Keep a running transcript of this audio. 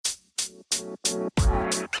All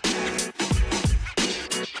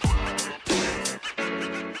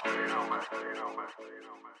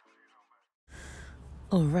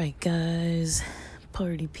right, guys,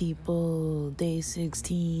 party people, day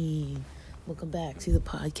 16. Welcome back to the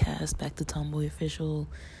podcast, back to Tomboy Official.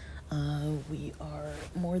 We are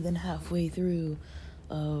more than halfway through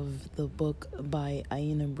of the book by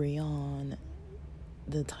Aina Brion.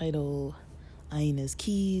 The title, Aina's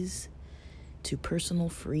Keys to Personal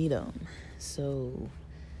Freedom. So,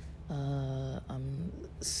 I'm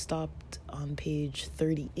stopped on page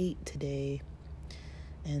 38 today.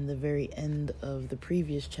 And the very end of the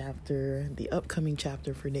previous chapter, the upcoming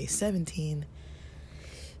chapter for day 17,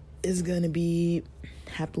 is going to be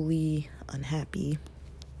happily unhappy.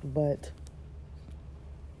 But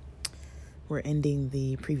we're ending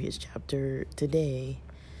the previous chapter today.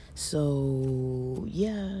 So,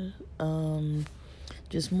 yeah,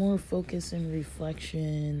 just more focus and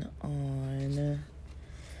reflection on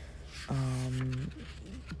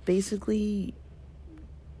basically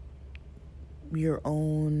your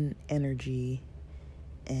own energy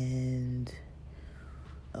and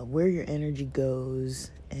where your energy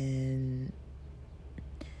goes, and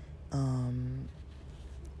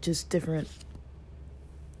just different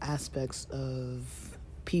aspects of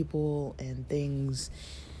people and things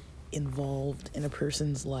involved in a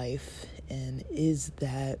person's life, and is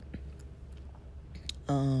that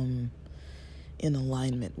in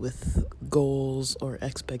alignment with goals or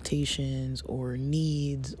expectations or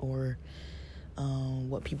needs or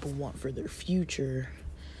what people want for their future.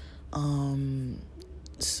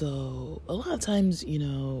 So a lot of times,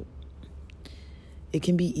 it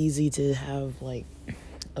can be easy to have like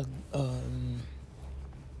a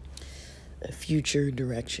future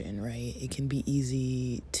direction, right? It can be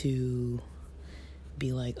easy to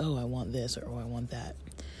be like, oh, I want this, or oh, I want that.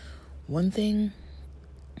 One thing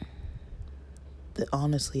that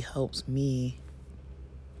honestly helps me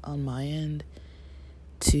on my end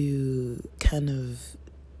to kind of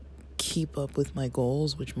keep up with my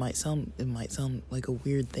goals, which might sound like a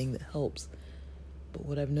weird thing that helps, but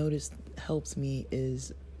what I've noticed helps me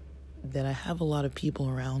is that I have a lot of people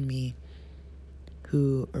around me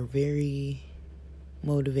who are very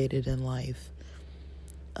motivated in life,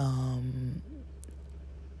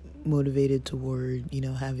 motivated toward,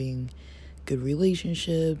 having good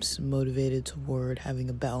relationships, motivated toward having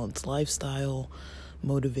a balanced lifestyle,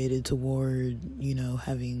 motivated toward,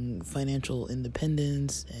 having financial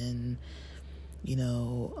independence, and,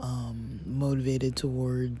 motivated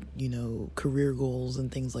toward, career goals and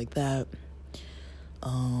things like that.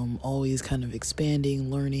 Always kind of expanding,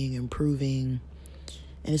 learning, improving.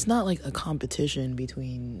 And it's not like a competition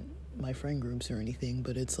between my friend groups or anything,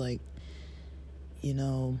 but it's like, in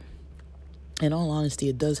all honesty,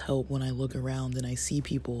 it does help when I look around and I see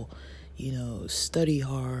people, study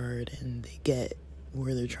hard and they get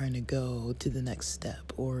where they're trying to go to the next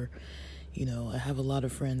step. Or, I have a lot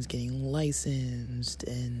of friends getting licensed,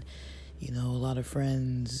 and, a lot of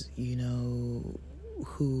friends, who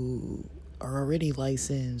are already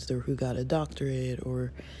licensed or who got a doctorate,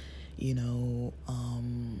 or,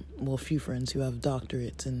 a few friends who have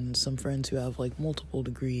doctorates, and some friends who have like multiple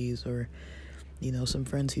degrees, or, some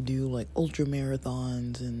friends who do like ultra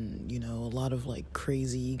marathons, and, a lot of like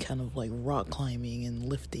crazy kind of like rock climbing and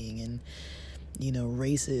lifting and,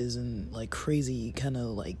 races and like crazy kind of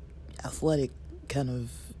like athletic kind of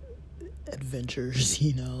adventures,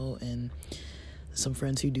 and some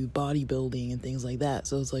friends who do bodybuilding and things like that.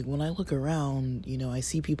 So it's like when I look around, I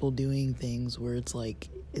see people doing things where it's like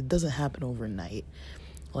it doesn't happen overnight.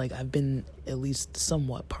 Like I've been at least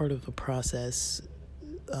somewhat part of the process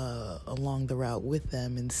along the route with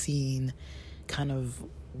them, and seeing kind of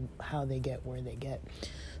how they get where they get.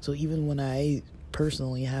 So even when I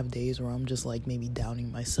personally have days where I'm just like maybe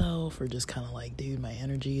doubting myself, or just kind of like, dude, my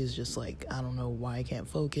energy is just like, I don't know why I can't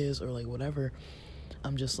focus, or like whatever,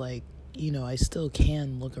 I'm just like, I still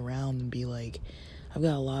can look around and be like, I've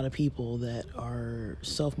got a lot of people that are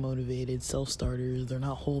self-motivated, self-starters. They're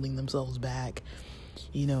not holding themselves back,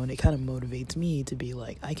 and it kind of motivates me to be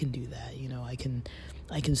like, I can do that,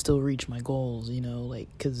 I can still reach my goals, like,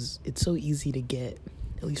 because it's so easy to get,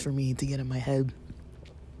 at least for me, to get in my head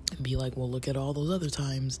and be like, well, look at all those other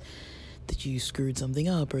times that you screwed something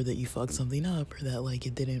up, or that you fucked something up, or that like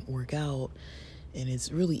it didn't work out. And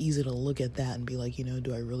it's really easy to look at that and be like,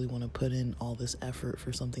 do I really want to put in all this effort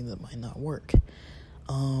for something that might not work?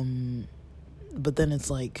 But then it's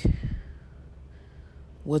like,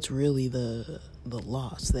 what's really the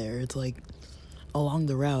loss there? It's like, along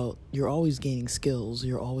the route, you're always gaining skills,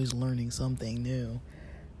 you're always learning something new.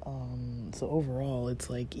 So overall, it's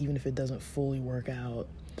like, even if it doesn't fully work out,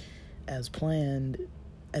 as planned,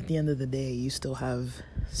 at the end of the day, you still have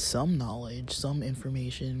some knowledge, some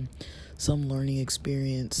information, some learning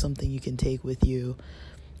experience, something you can take with you.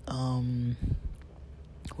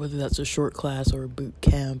 Whether that's a short class or a boot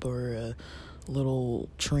camp or a little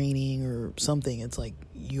training or something, it's like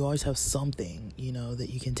you always have something, that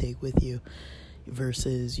you can take with you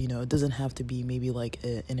versus, it doesn't have to be maybe like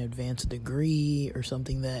an advanced degree or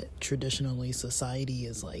something that traditionally society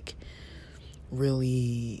is like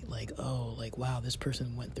really like, oh, like, wow, this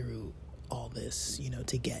person went through all this,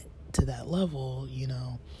 to get to that level,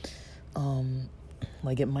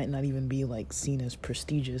 like it might not even be like seen as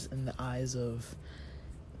prestigious in the eyes of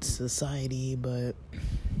society, but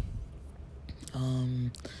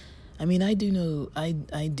I do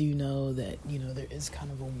know that there is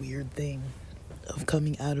kind of a weird thing of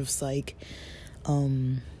coming out of psych,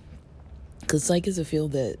 because psych is a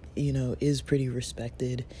field that is pretty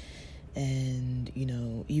respected, and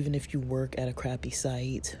even if you work at a crappy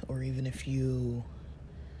site, or even if you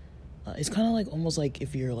it's kind of like almost like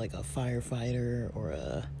if you're like a firefighter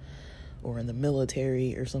or in the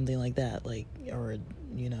military or something like that, like, or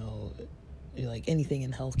like anything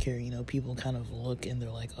in healthcare, people kind of look and they're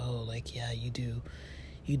like, oh, like, yeah, you do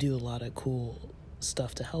a lot of cool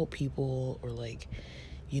stuff to help people, or like,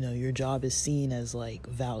 your job is seen as like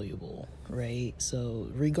valuable, right? So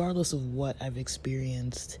regardless of what I've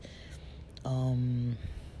experienced,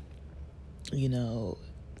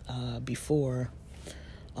 before,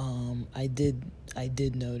 I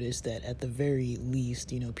did notice that at the very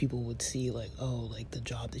least, people would see like, oh, like the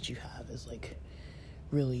job that you have is like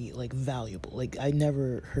really like valuable. Like I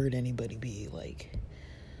never heard anybody be like,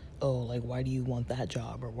 oh, like, why do you want that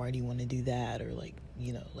job, or why do you want to do that, or like,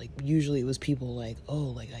 like usually it was people like, oh,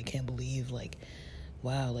 like, I can't believe, like,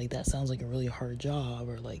 wow, like that sounds like a really hard job,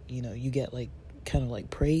 or like, you get like kind of like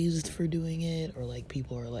praised for doing it, or like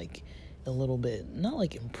people are like a little bit not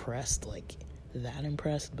like impressed, like that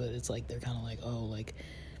impressed, but it's like they're kind of like, oh, like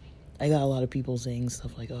I got a lot of people saying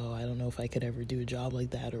stuff like, oh, I don't know if I could ever do a job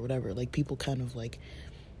like that or whatever. Like people kind of like,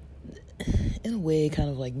 in a way, kind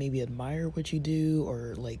of like maybe admire what you do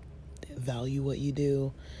or like value what you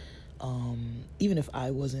do. Even if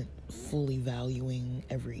I wasn't fully valuing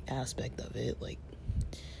every aspect of it, like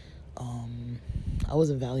I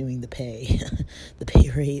wasn't valuing the pay, the pay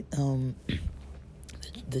rate,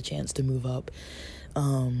 the chance to move up,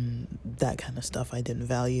 that kind of stuff I didn't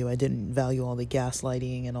value. I didn't value all the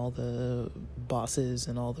gaslighting and all the bosses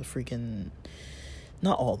and all the freaking,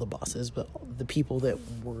 not all the bosses, but the people that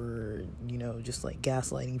were, just like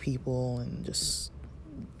gaslighting people and just,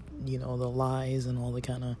 the lies and all the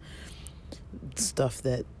kind of stuff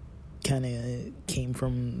that kind of came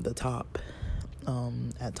from the top.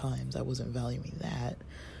 At times I wasn't valuing that,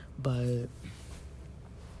 but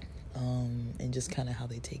and just kind of how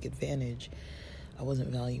they take advantage, I wasn't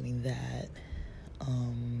valuing that.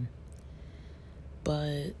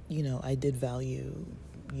 But I did value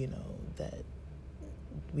that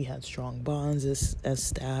we had strong bonds as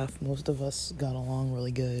staff. Most of us got along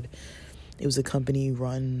really good. It was a company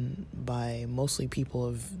run by mostly people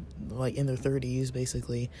of like in their 30s,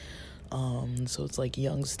 basically. So it's like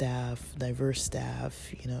young staff, diverse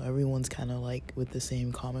staff, everyone's kind of like with the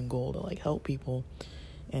same common goal to like help people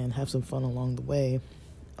and have some fun along the way.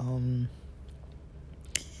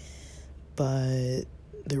 But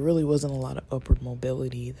there really wasn't a lot of upward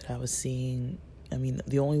mobility that I was seeing. I mean,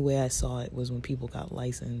 the only way I saw it was when people got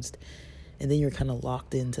licensed, and then you're kind of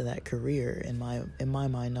locked into that career. In my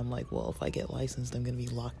mind, I'm like, well, if I get licensed, I'm going to be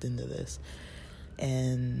locked into this.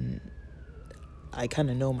 And I kind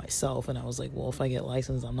of know myself, and I was like, well, if I get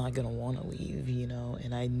licensed, I'm not going to want to leave,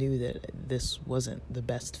 and I knew that this wasn't the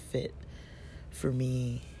best fit for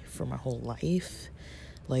me for my whole life.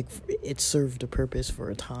 Like, it served a purpose for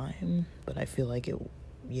a time, but I feel like it,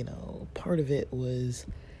 part of it was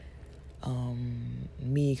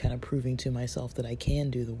me kind of proving to myself that I can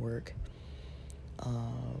do the work.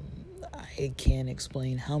 I can't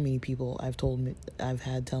explain how many people I've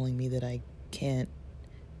had telling me that I can't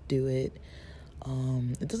do it.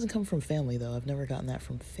 It doesn't come from family, though. I've never gotten that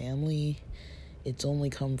from family. It's only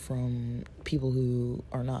come from people who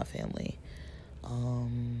are not family.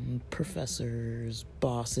 Professors,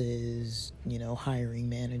 bosses, hiring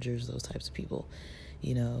managers, those types of people.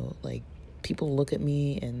 Like, people look at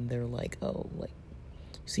me and they're like, oh, like,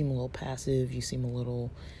 you seem a little passive, you seem a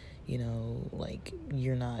little, like,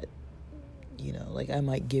 you're not, like, I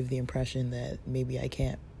might give the impression that maybe I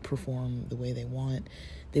can't perform the way they want.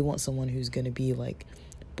 They want someone who's going to be like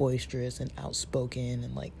boisterous and outspoken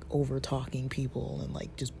and like over talking people and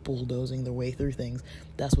like just bulldozing their way through things.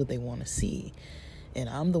 That's what they want to see. And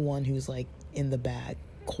I'm the one who's like in the back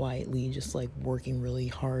quietly just like working really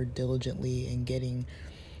hard diligently and getting,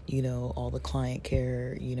 all the client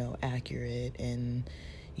care, accurate, and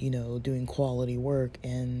doing quality work,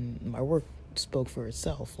 and my work spoke for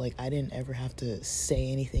itself. Like, I didn't ever have to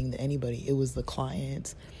say anything to anybody. It was the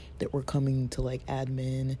clients that were coming to like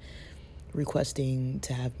admin, requesting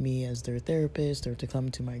to have me as their therapist or to come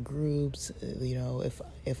to my groups.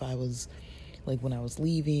 If I was like, when I was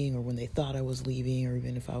leaving, or when they thought I was leaving, or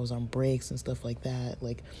even if I was on breaks and stuff like that,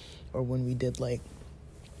 like, or when we did like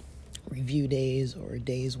review days, or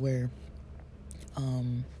days where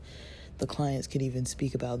the clients could even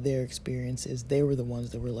speak about their experiences. They were the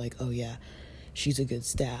ones that were like, oh yeah, she's a good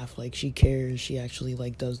staff, like she cares, she actually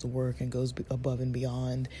like does the work and goes above and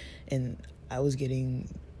beyond. And I was getting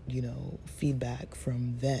feedback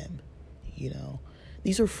from them.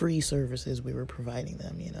 These are free services we were providing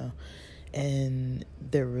them, and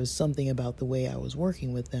there was something about the way I was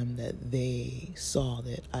working with them that they saw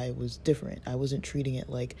that I was different. I wasn't treating it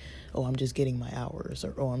like, oh, I'm just getting my hours,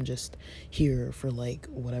 or, oh, I'm just here for like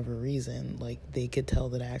whatever reason. Like, they could tell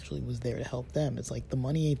that I actually was there to help them. It's like, the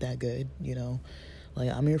money ain't that good, like,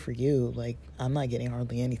 I'm here for you. Like, I'm not getting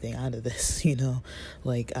hardly anything out of this,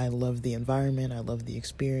 like, I love the environment, I love the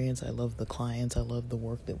experience, I love the clients, I love the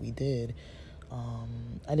work that we did.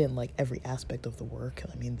 I didn't like every aspect of the work.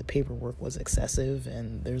 I mean, the paperwork was excessive,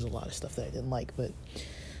 and there's a lot of stuff that I didn't like, but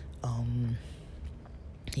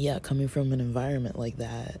yeah, coming from an environment like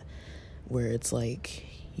that, where it's like,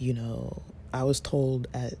 I was told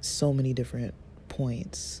at so many different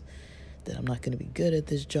points that I'm not going to be good at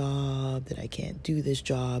this job, that I can't do this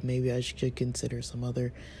job, maybe I should consider some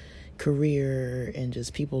other career, and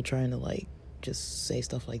just people trying to like just say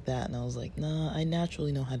stuff like that. And I was like, nah, I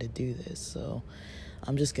naturally know how to do this, so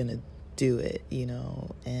I'm just gonna do it,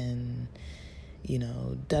 and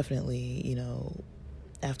definitely,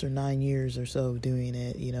 after 9 years or so of doing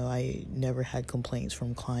it, I never had complaints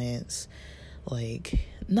from clients, like,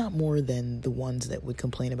 not more than the ones that would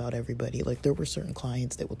complain about everybody. Like, there were certain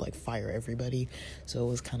clients that would like fire everybody, so it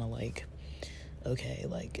was kind of like, okay,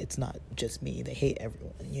 like, it's not just me, they hate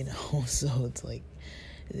everyone, so it's like,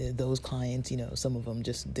 those clients, some of them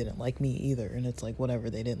just didn't like me either, and it's like, whatever,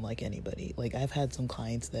 they didn't like anybody. Like, I've had some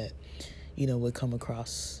clients that would come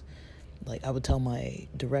across, like, I would tell my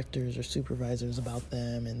directors or supervisors about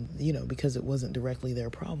them, and because it wasn't directly their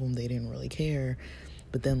problem, they didn't really care.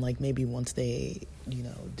 But then, like, maybe once they,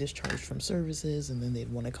 discharged from services, and then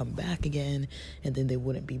they'd want to come back again, and then they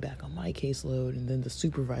wouldn't be back on my caseload, and then the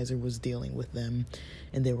supervisor was dealing with them,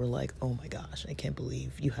 and they were like, oh my gosh, I can't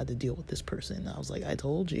believe you had to deal with this person. And I was like, I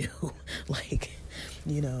told you. Like,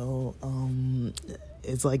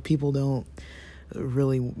 it's like people don't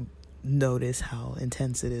really notice how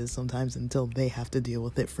intense it is sometimes until they have to deal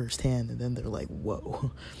with it firsthand, and then they're like,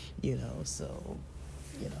 whoa, so,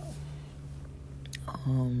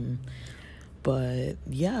 but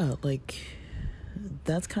yeah, like,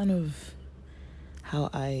 that's kind of how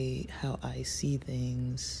I see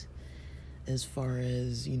things, as far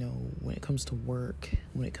as, when it comes to work,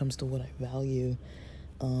 when it comes to what I value,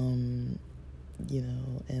 and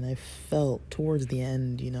I felt towards the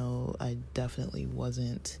end, I definitely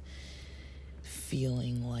wasn't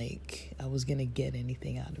feeling like I was gonna get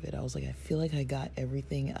anything out of it. I was like, I feel like I got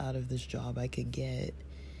everything out of this job I could get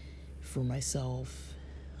for myself,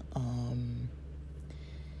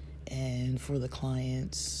 and for the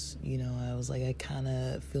clients. I was like, I kind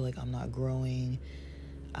of feel like I'm not growing.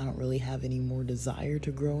 I don't really have any more desire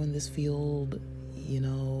to grow in this field,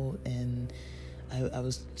 and I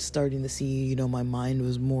was starting to see, my mind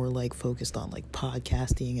was more like focused on like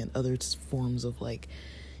podcasting and other forms of like,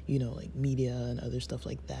 like media and other stuff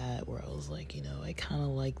like that, where I was like, I kind of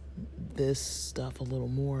like this stuff a little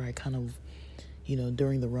more. I kind of,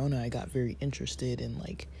 during the Rona, I got very interested in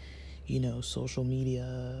like, social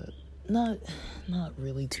media, not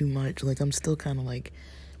really too much. Like, I'm still kind of like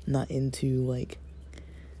not into like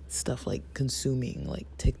stuff like consuming like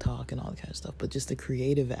TikTok and all that kind of stuff, but just the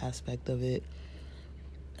creative aspect of it,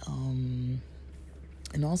 and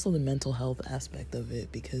also the mental health aspect of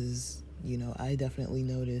it, because I definitely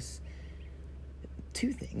notice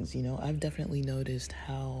two things. I've definitely noticed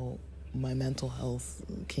how my mental health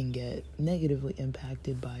can get negatively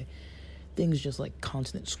impacted by things just like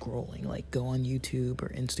constant scrolling, like go on YouTube or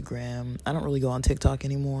Instagram. I don't really go on TikTok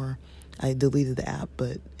anymore. I deleted the app,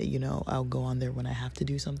 but I'll go on there when I have to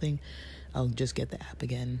do something. I'll just get the app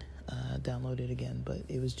again, download it again, but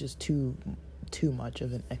it was just too much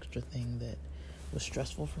of an extra thing that was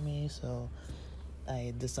stressful for me, so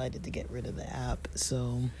I decided to get rid of the app.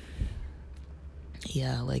 So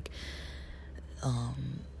yeah, like,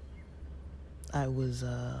 I was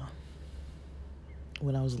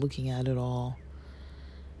when I was looking at it all,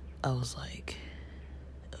 I was like,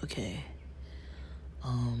 okay,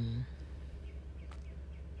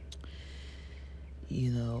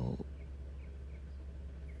 you know,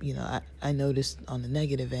 I noticed on the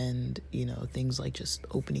negative end, things like just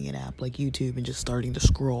opening an app like YouTube and just starting to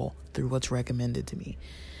scroll through what's recommended to me,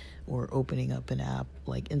 or opening up an app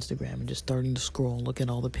like Instagram and just starting to scroll and look at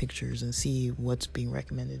all the pictures and see what's being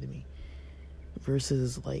recommended to me,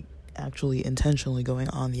 versus like actually intentionally going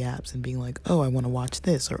on the apps and being like, oh, I want to watch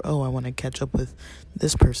this, or oh, I want to catch up with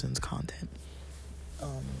this person's content.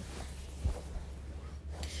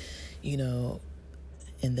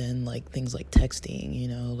 And then like things like texting,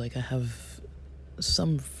 like I have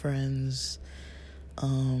some friends,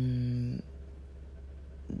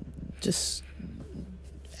 just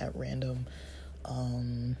at random,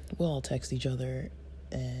 we'll all text each other,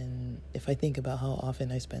 and if I think about how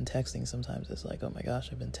often I spend texting, sometimes it's like, oh my gosh,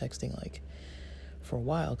 I've been texting like for a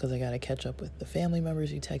while, because I gotta catch up with the family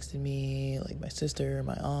members who texted me, like my sister,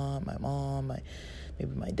 my aunt, my mom,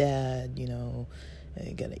 maybe my dad,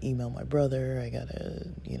 I gotta email my brother, I gotta,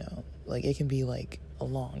 like it can be like a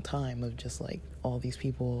long time of just like all these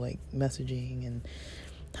people like messaging and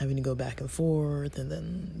having to go back and forth, and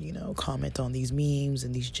then, comment on these memes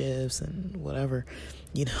and these GIFs and whatever,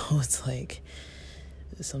 it's like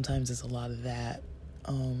sometimes it's a lot of that.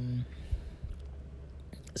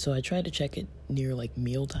 So I try to check it near like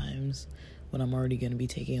meal times, when I'm already going to be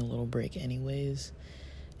taking a little break anyways,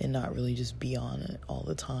 and not really just be on it all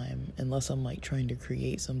the time, unless I'm like trying to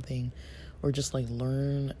create something or just like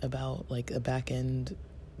learn about like a back end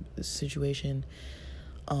situation.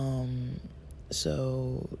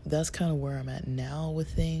 So that's kind of where I'm at now with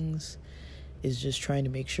things, is just trying to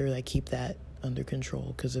make sure that I keep that under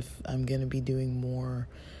control, because if I'm going to be doing more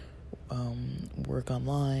work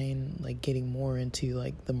online, like getting more into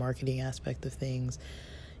like the marketing aspect of things,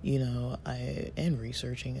 and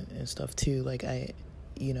researching and stuff too, like I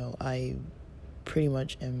pretty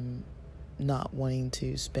much am not wanting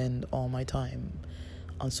to spend all my time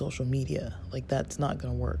on social media. Like that's not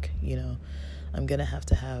gonna work. I'm gonna have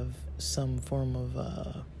to have some form of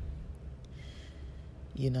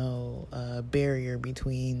barrier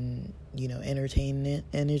between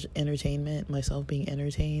entertainment, myself being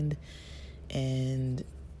entertained, and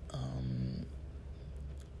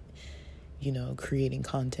creating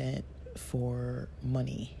content for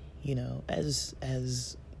money, as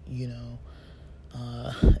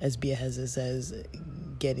Biaheza says,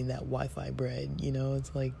 getting that Wi-Fi bread.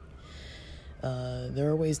 It's like there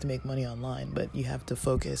are ways to make money online, but you have to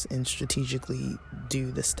focus and strategically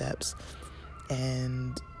do the steps.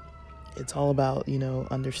 And it's all about,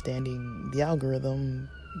 understanding the algorithm.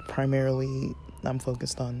 Primarily, I'm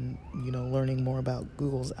focused on, learning more about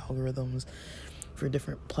Google's algorithms for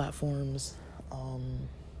different platforms,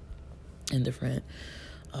 and different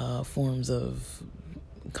forms of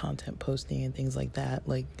content posting and things like that.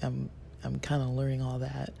 Like I'm kind of learning all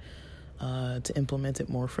that to implement it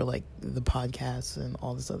more for like the podcasts and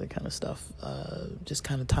all this other kind of stuff. Just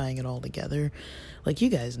kind of tying it all together. Like you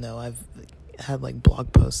guys know, I've had like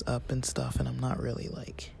blog posts up and stuff, and I'm not really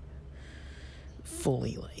like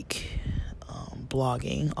fully like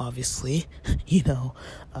blogging, obviously.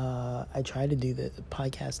 I try to do the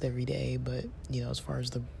podcast every day, but as far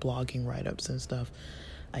as the blogging write-ups and stuff,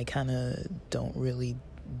 I kind of don't really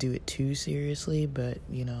do it too seriously. But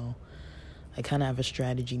I kind of have a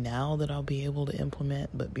strategy now that I'll be able to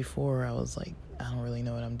implement, but before I was like, I don't really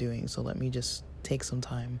know what I'm doing, so let me just take some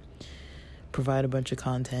time, provide a bunch of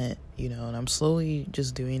content, and I'm slowly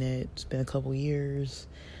just doing it. It's been a couple years.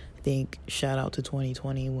 I think shout out to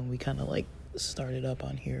 2020 when we kind of like started up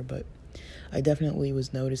on here, but I definitely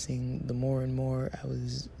was noticing the more and more I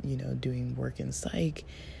was, doing work in psych,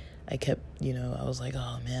 I kept, I was like,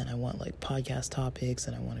 oh man, I want like podcast topics,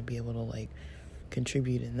 and I want to be able to like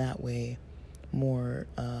contribute in that way more,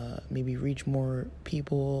 maybe reach more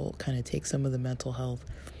people, kind of take some of the mental health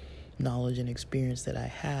knowledge and experience that I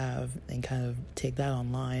have and kind of take that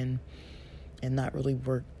online, and not really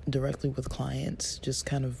work directly with clients, just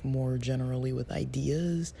kind of more generally with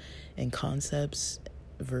ideas and concepts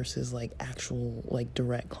versus like actual like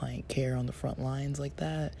direct client care on the front lines like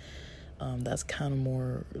that. That's kind of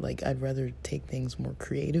more like, I'd rather take things more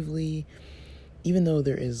creatively, even though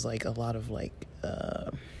there is like a lot of like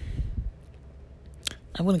I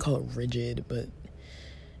wouldn't call it rigid, but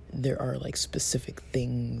there are like specific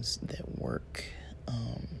things that work,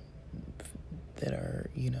 that are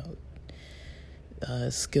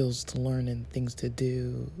skills to learn and things to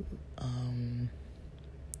do,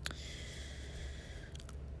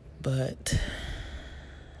 but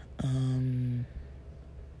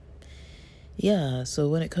yeah, so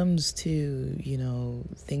when it comes to,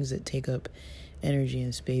 things that take up energy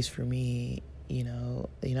and space for me,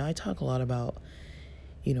 I talk a lot about,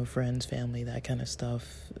 friends, family, that kind of stuff,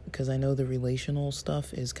 because I know the relational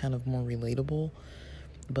stuff is kind of more relatable.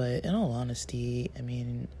 But in all honesty, I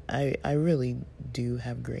mean, I really do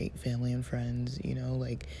have great family and friends,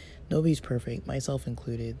 like nobody's perfect, myself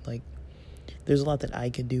included. Like, there's a lot that I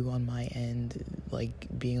could do on my end, like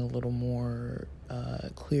being a little more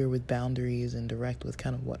clear with boundaries and direct with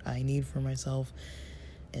kind of what I need for myself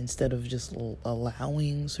instead of just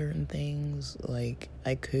allowing certain things. Like,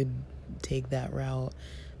 I could take that route,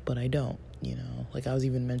 but I don't, Like, I was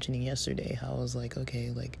even mentioning yesterday how I was like,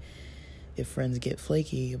 okay, like, if friends get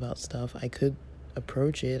flaky about stuff, I could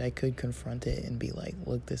approach it, I could confront it and be like,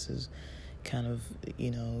 look, this is kind of,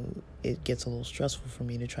 it gets a little stressful for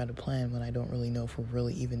me to try to plan when I don't really know if we're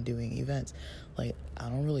really even doing events. Like, I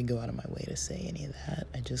don't really go out of my way to say any of that.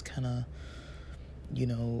 I just kind of,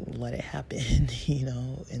 let it happen,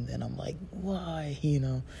 and then I'm like, why,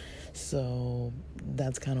 So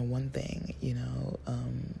that's kind of one thing,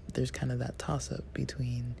 there's kind of that toss-up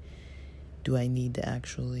between, do I need to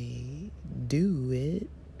actually do it,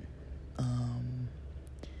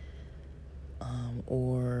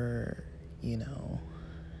 or,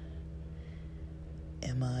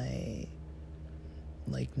 am I,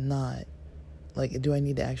 like, not, like, do I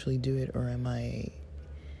need to actually do it, or am I,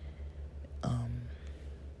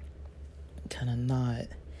 kind of not,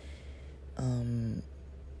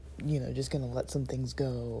 just gonna let some things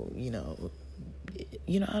go, I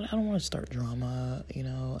don't want to start drama, I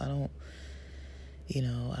don't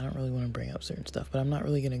really want to bring up certain stuff, but I'm not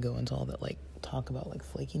really going to go into all that, like, talk about, like,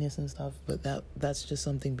 flakiness and stuff, but that's just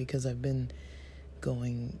something because I've been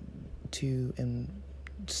going to and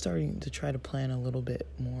starting to try to plan a little bit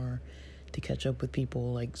more to catch up with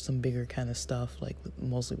people, like, some bigger kind of stuff, like,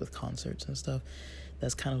 mostly with concerts and stuff.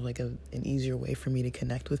 That's kind of like an easier way for me to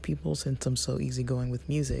connect with people since I'm so easygoing with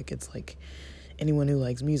music. It's like, anyone who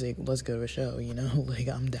likes music, let's go to a show, like,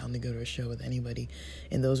 I'm down to go to a show with anybody.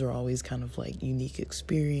 And those are always kind of like unique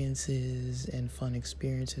experiences and fun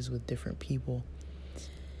experiences with different people.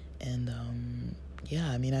 And yeah,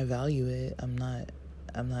 I mean, I value it. I'm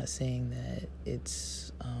not saying that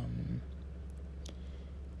it's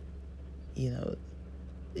yeah,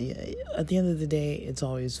 at the end of the day, it's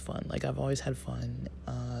always fun. Like, I've always had fun.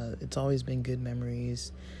 It's always been good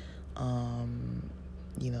memories.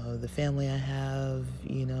 The family I have,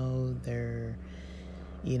 they're,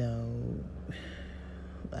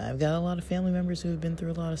 I've got a lot of family members who have been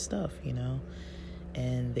through a lot of stuff,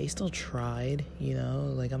 and they still tried,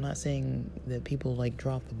 like, I'm not saying that people, like,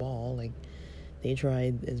 dropped the ball. Like, they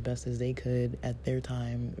tried as best as they could at their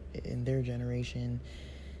time, in their generation,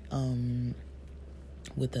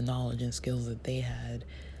 with the knowledge and skills that they had.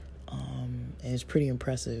 And it's pretty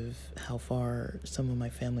impressive how far some of my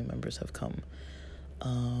family members have come.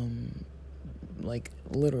 Like,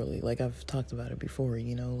 literally, like, I've talked about it before,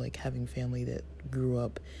 like, having family that grew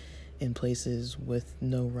up in places with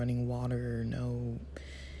no running water, no,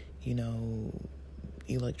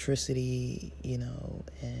 electricity,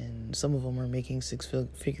 and some of them are making six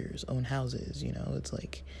figures, own houses, it's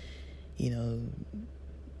like,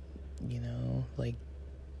 like,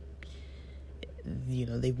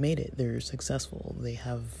 they've made it, they're successful, they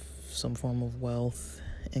have some form of wealth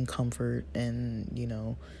and comfort, and,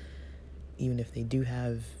 even if they do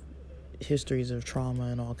have histories of trauma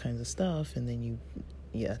and all kinds of stuff, and then you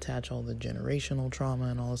attach all the generational trauma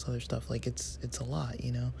and all this other stuff, like, it's a lot,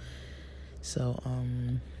 so,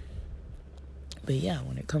 but yeah,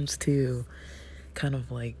 when it comes to kind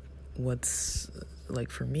of like what's, like,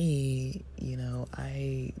 for me,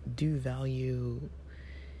 I do value,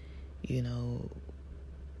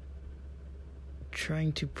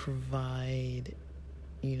 trying to provide,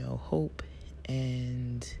 hope,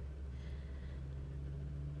 and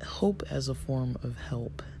hope as a form of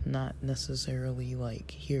help, not necessarily like,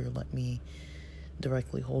 here, let me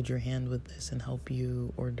directly hold your hand with this and help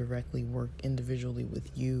you, or directly work individually with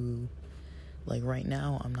you. Like, right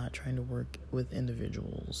now, I'm not trying to work with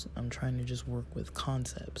individuals. I'm trying to just work with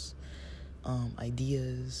concepts,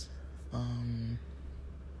 ideas,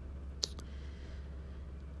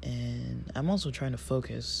 and I'm also trying to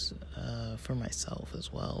focus for myself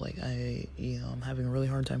as well. Like, I'm having a really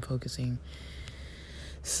hard time focusing.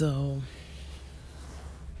 So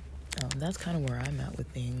that's kind of where I'm at with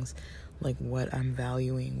things, like what I'm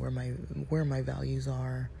valuing, where my values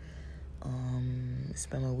are.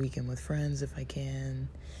 Spend my weekend with friends if I can.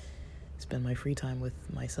 Spend my free time with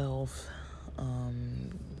myself.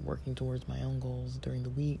 Working towards my own goals during the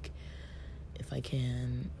week if I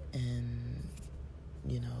can. And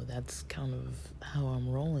that's kind of how I'm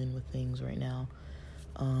rolling with things right now.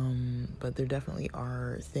 But there definitely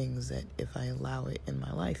are things that if I allow it in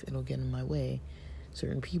my life, it'll get in my way.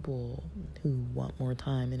 Certain people who want more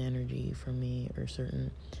time and energy from me, or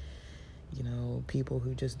certain, people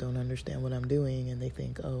who just don't understand what I'm doing, and they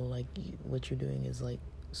think, oh, like, what you're doing is, like,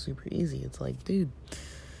 super easy. It's like, dude,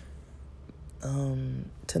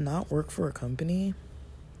 to not work for a company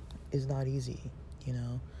is not easy,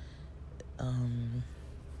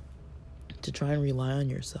 to try and rely on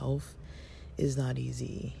yourself is not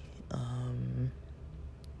easy. And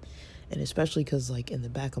especially because, like, in the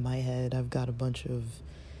back of my head, I've got a bunch of,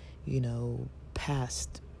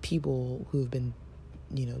 past people who have been,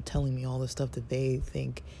 telling me all the stuff that they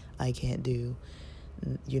think I can't do.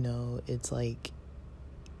 It's like,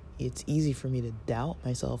 it's easy for me to doubt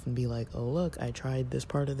myself and be like, oh, look, I tried this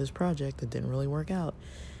part of this project. It didn't really work out.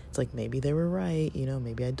 It's like, maybe they were right.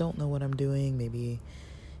 Maybe I don't know what I'm doing. Maybe,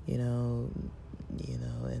 and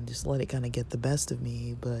just let it kind of get the best of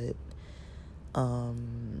me. But,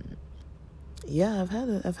 yeah, I've had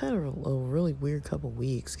a really weird couple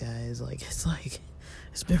weeks, guys. Like,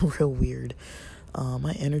 it's been real weird.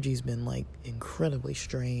 My energy's been, like, incredibly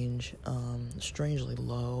strange, strangely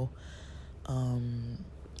low.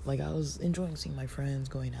 Like, I was enjoying seeing my friends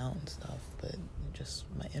going out and stuff, but just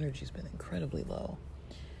my energy's been incredibly low.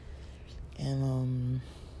 And,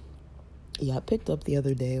 yeah, I picked up the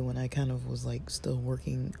other day when I kind of was, like, still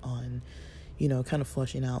working on, kind of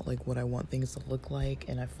fleshing out, like, what I want things to look like,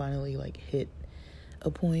 and I finally, like, hit a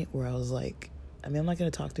point where I was like, I mean, I'm not going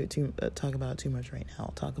to talk about it too much right now.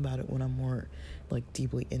 I'll talk about it when I'm more, like,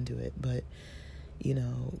 deeply into it, but,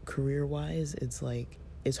 career-wise, it's, like,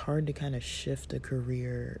 it's hard to kind of shift a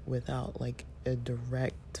career without, like, a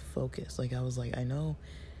direct focus. Like, I was like, I know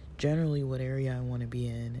generally what area I want to be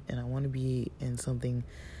in, and I want to be in something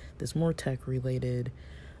that's more tech related,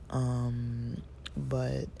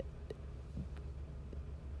 but,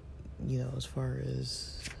 as far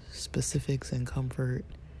as specifics and comfort,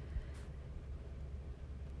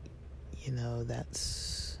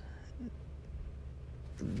 that's,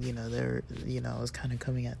 there, I was kind of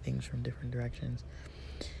coming at things from different directions.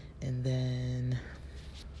 And then,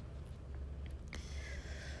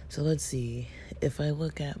 so let's see, if I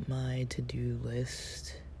look at my to-do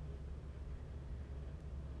list,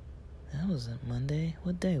 that wasn't Monday.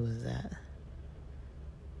 What day was that?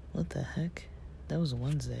 What the heck? That was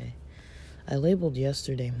Wednesday. I labeled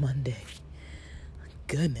yesterday Monday.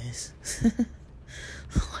 Goodness.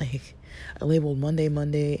 Like, I labeled Monday,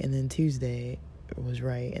 and then Tuesday was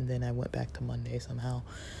right, and then I went back to Monday somehow.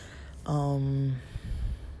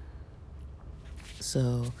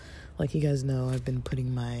 So, like you guys know, I've been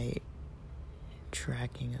putting my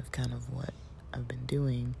tracking of kind of what I've been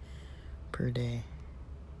doing per day.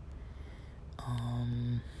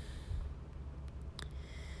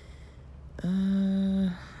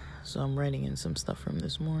 So I'm writing in some stuff from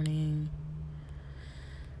this morning.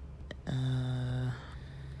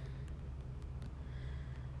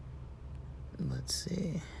 Let's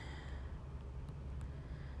see.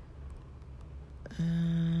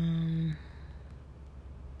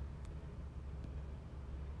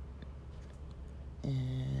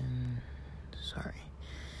 And sorry.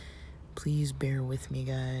 Please bear with me,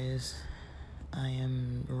 guys. I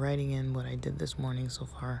am writing in what I did this morning so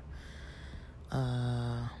far.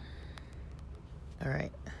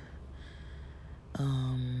 Alright.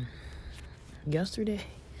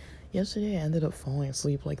 Yesterday I ended up falling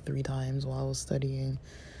asleep like 3 times while I was studying.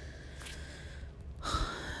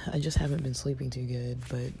 I just haven't been sleeping too good,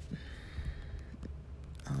 but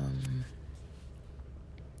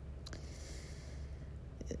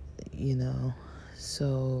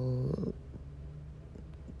so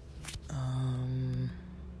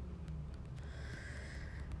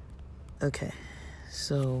okay,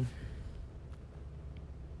 so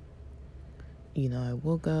I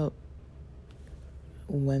woke up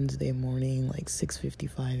Wednesday morning, like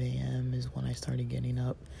 6:55 a.m. is when I started getting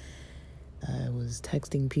up. I was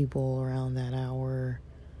texting people around that hour.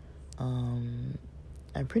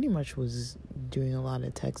 I pretty much was doing a lot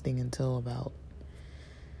of texting until about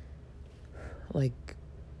like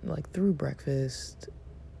through breakfast,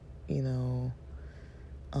 and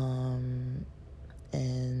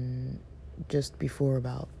just before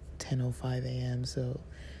about 10:05 a.m. So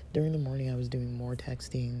during the morning I was doing more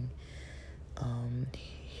texting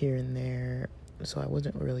here and there, so I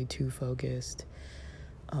wasn't really too focused.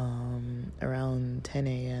 Around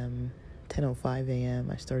 10:05 a.m.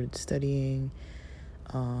 I started studying.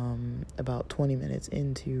 About 20 minutes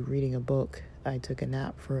into reading a book, I took a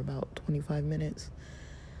nap for about 25 minutes.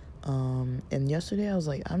 And yesterday I was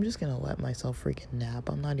like, I'm just gonna let myself freaking nap.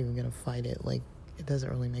 I'm not even gonna fight it. Like, it doesn't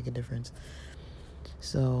really make a difference.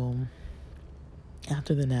 So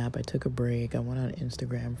after the nap, I took a break. I went on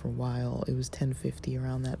Instagram for a while. It was 10:50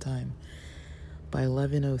 around that time. By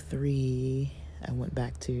 11:03, I went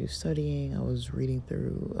back to studying. I was reading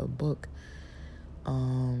through a book.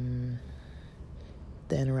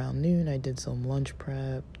 Then around noon, I did some lunch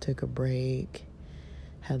prep, took a break,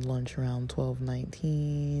 had lunch around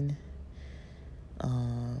 12:19.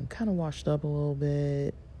 Kind of washed up a little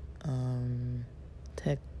bit.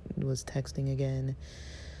 Was texting again.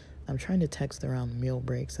 I'm trying to text around meal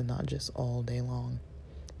breaks and not just all day long.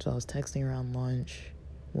 So I was texting around lunch,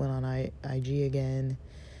 went on IG again.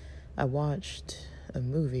 I watched a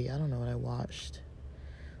movie. I don't know what I watched.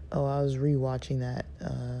 Oh, I was rewatching that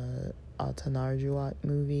Atanarjuat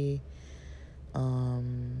movie.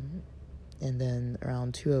 And then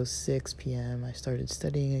around 2:06 p.m. I started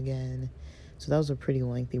studying again. So that was a pretty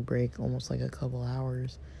lengthy break, almost like a couple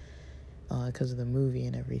hours, because of the movie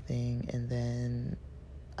and everything. And then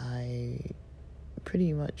I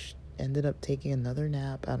pretty much ended up taking another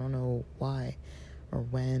nap. I don't know why or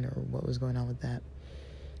when or what was going on with that,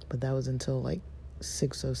 but that was until like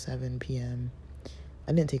 6:07 p.m.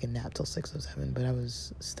 I didn't take a nap till 6:07, but I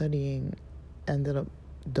was studying, ended up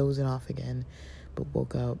dozing off again, but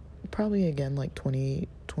woke up probably again like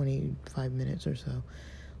 25 minutes or so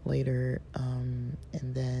later.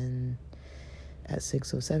 And then at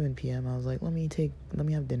 6:07 p.m. I was like, let me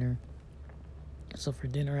have dinner. So for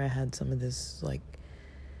dinner I had some of this like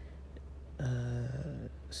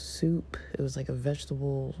soup. It was like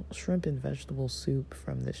a shrimp and vegetable soup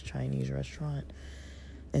from this Chinese restaurant,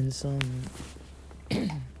 and some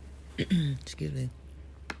excuse me,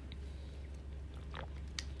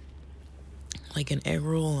 like an egg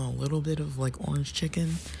roll and a little bit of like orange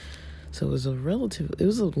chicken. So it was a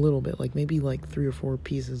little bit, like maybe like 3 or 4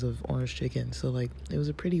 pieces of orange chicken. So like it was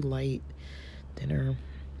a pretty light dinner.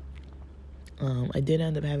 I did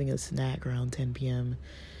end up having a snack around 10 p.m.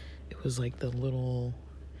 It was like the little,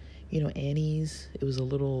 Annie's. It was a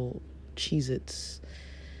little Cheez-Its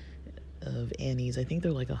of Annie's. I think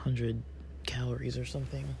they're like 100 calories or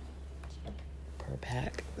something per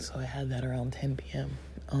pack. So I had that around 10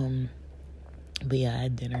 p.m. But yeah, I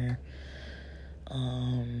had dinner.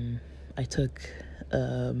 I took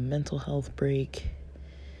a mental health break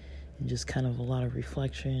and just kind of a lot of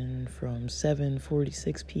reflection from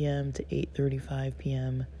 7:46 p.m. to 8:35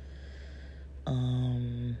 p.m.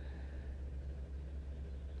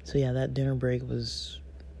 So yeah, that dinner break was,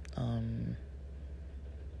 I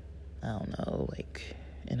don't know, like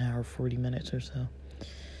an hour, 40 minutes or so.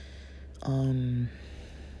 And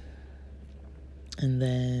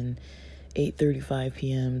then 8:35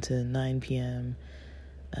 p.m. to 9 p.m.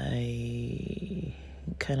 I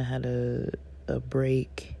kind of had a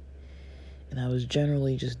break, and I was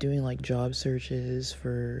generally just doing like job searches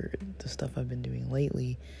for the stuff I've been doing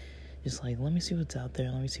lately. Just like, let me see what's out there.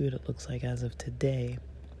 Let me see what it looks like as of today.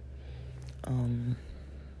 And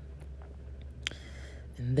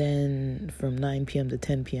then from 9 p.m. to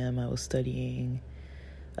 10 p.m. I was studying.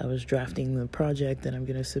 I was drafting the project that I'm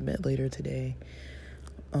going to submit later today.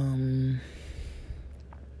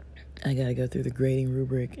 I got to go through the grading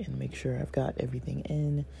rubric and make sure I've got everything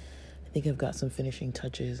in. I think I've got some finishing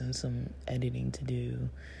touches and some editing to do.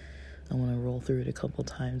 I want to roll through it a couple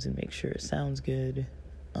times and make sure it sounds good.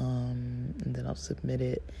 And then I'll submit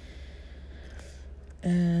it.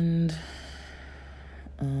 And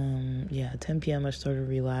 10 p.m. I started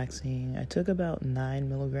relaxing. I took about 9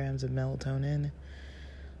 milligrams of melatonin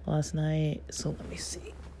last night. So let me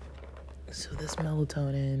see. So this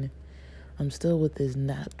melatonin, I'm still with this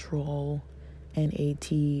Natrol,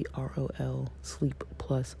 Natrol, Sleep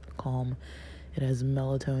Plus Calm. It has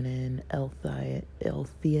melatonin,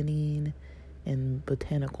 L-theanine, and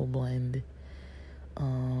botanical blend.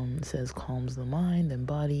 It says calms the mind and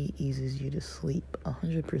body, eases you to sleep,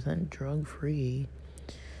 100% drug-free.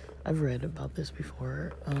 I've read about this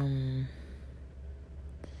before.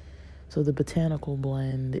 So the botanical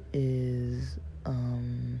blend is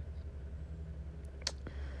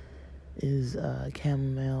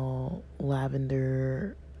chamomile,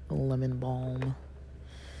 lavender, lemon balm.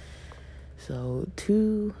 So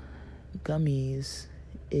 2 gummies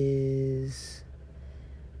is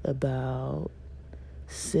about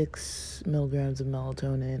 6 milligrams of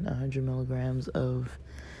melatonin, 100 milligrams of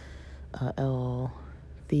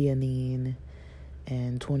L-theanine,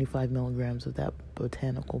 and 25 milligrams of that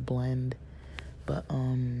botanical blend. But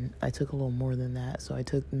I took a little more than that, so I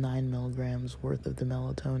took 9 milligrams worth of the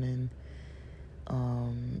melatonin.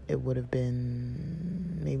 it would have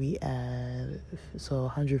been maybe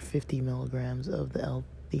 150 milligrams of the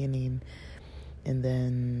L-theanine, and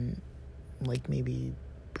then like maybe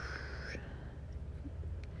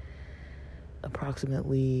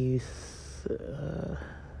approximately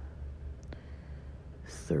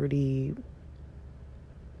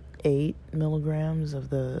 38 milligrams of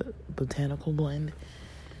the botanical blend,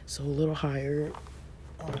 so a little higher.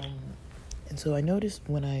 And so I noticed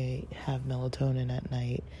when I have melatonin at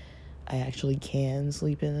night, I actually can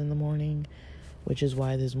sleep in the morning, which is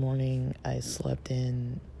why this morning I slept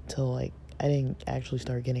in till I didn't actually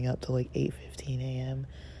start getting up till 8:15 a.m.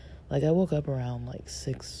 I woke up around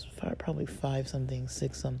 6, probably 5 something,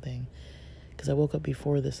 6 something, because I woke up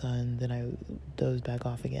before the sun, then I dozed back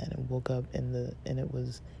off again and woke up and it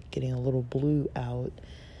was getting a little blue out,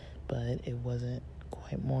 but it wasn't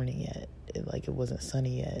quite morning yet. It wasn't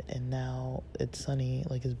sunny yet, and now it's sunny,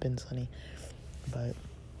 it's been sunny. But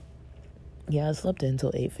yeah, I slept in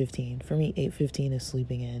till 8:15. For me, 8:15 is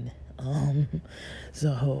sleeping in.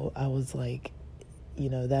 So I was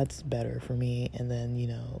that's better for me. And then,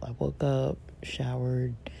 I woke up,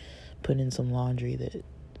 showered, put in some laundry that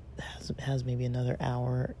has maybe another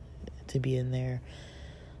hour to be in there.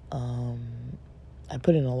 I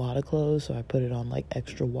put in a lot of clothes, so I put it on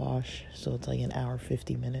extra wash, so it's an hour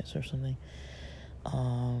 50 minutes or something.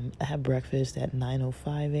 I had breakfast at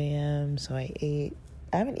 9:05 a.m. so I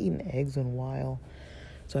haven't eaten eggs in a while,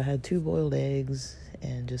 so I had 2 boiled eggs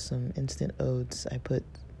and just some instant oats. I put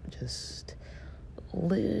just a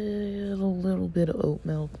little bit of oat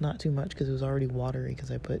milk, not too much because it was already watery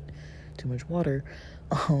because I put too much water,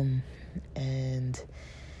 and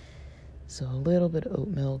so a little bit of oat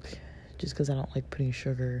milk, just because I don't like putting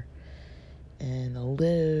sugar, and a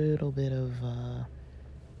little bit of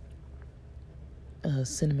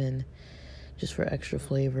cinnamon, just for extra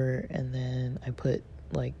flavor. And then I put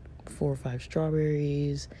 4 or 5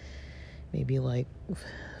 strawberries, maybe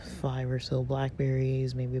 5 or so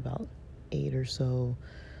blackberries, maybe about 8 or so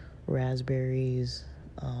raspberries.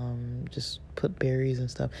 Just put berries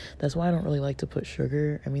and stuff. That's why I don't really like to put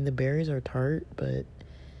sugar. I mean, the berries are tart, but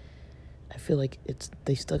I feel like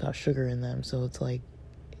they still got sugar in them, so it's to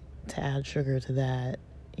add sugar to that,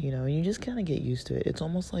 you just kind of get used to it. It's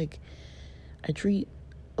almost like I treat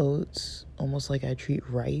oats almost like I treat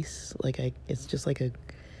rice. It's just like a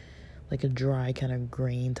dry kind of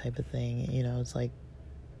grain type of thing, it's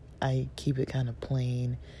I keep it kind of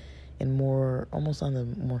plain and more almost on the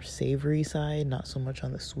more savory side, not so much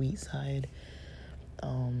on the sweet side,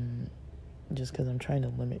 just because I'm trying to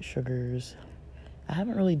limit sugars. I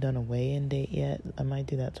haven't really done a weigh-in date yet. I might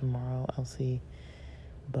do that tomorrow. I'll see.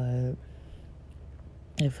 But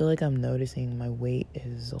I feel like I'm noticing my weight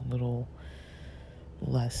is a little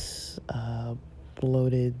less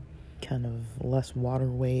bloated, kind of less water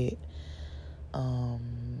weight.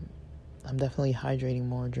 I'm definitely hydrating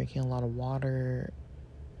more, drinking a lot of water.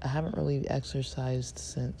 I haven't really exercised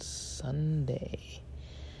since Sunday.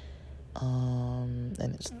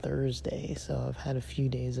 And it's Thursday, so I've had a few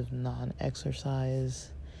days of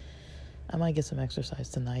non-exercise. I might get some exercise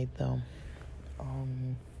tonight, though.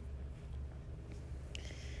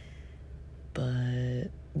 But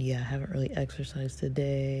yeah, I haven't really exercised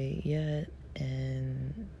today yet,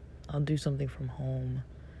 and I'll do something from home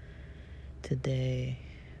today.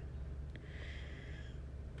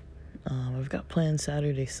 I've got plans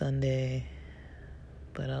Saturday, Sunday,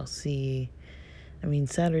 but I'll see. I mean,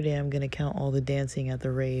 Saturday I'm going to count all the dancing at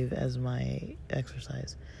the rave as my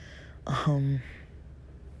exercise.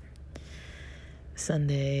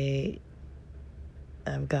 Sunday,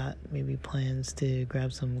 I've got maybe plans to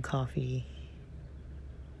grab some coffee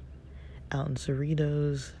out in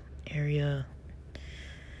Cerritos area.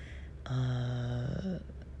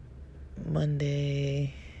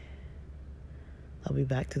 Monday, I'll be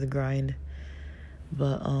back to the grind.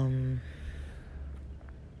 But,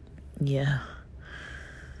 yeah.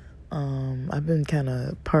 I've been kind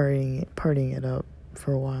of partying it up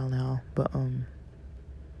for a while now, but,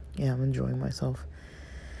 yeah, I'm enjoying myself.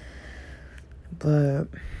 But,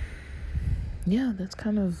 yeah, that's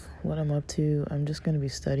kind of what I'm up to. I'm just going to be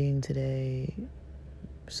studying today,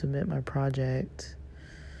 submit my project.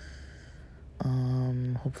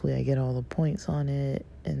 Hopefully I get all the points on it,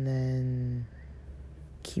 and then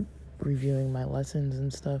keep reviewing my lessons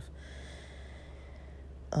and stuff.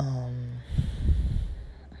 I'm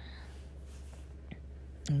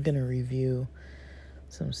gonna review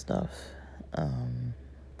some stuff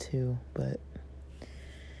too, but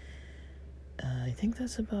I think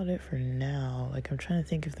that's about it for now. I'm trying to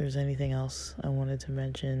think if there's anything else I wanted to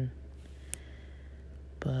mention,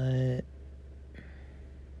 but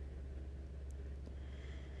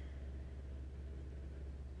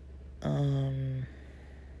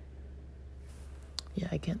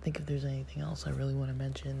I can't think if there's anything else I really want to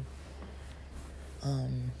mention.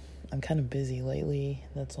 I'm kind of busy lately,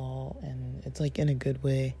 that's all, and it's like in a good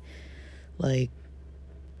way. Like,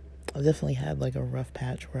 I've definitely had like a rough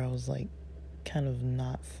patch where I was like kind of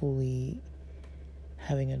not fully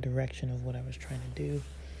having a direction of what I was trying to do.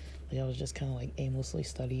 Like, I was just kind of like aimlessly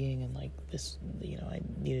studying, and like this, I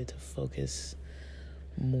needed to focus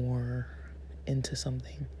more into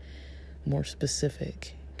something more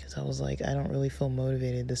specific, because I was like, I don't really feel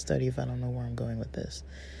motivated to study if I don't know where I'm going with this.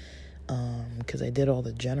 Because I did all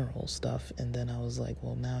the general stuff, and then I was like,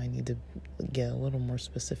 well, now I need to get a little more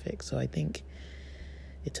specific. So I think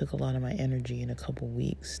it took a lot of my energy in a couple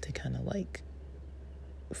weeks to kind of like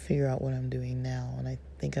figure out what I'm doing now, and I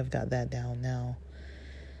think I've got that down now.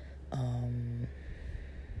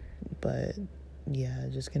 But yeah,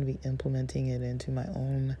 just gonna be implementing it into my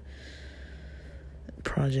own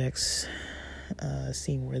projects,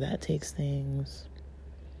 seeing where that takes things.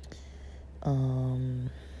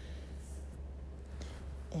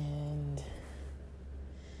 And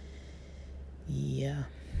yeah,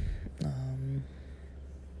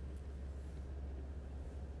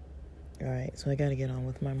 all right, so I gotta get on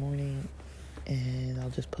with my morning, and I'll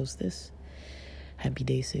just post this. Happy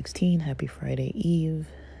day 16, happy Friday Eve.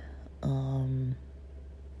 All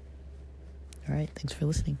right, thanks for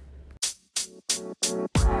listening.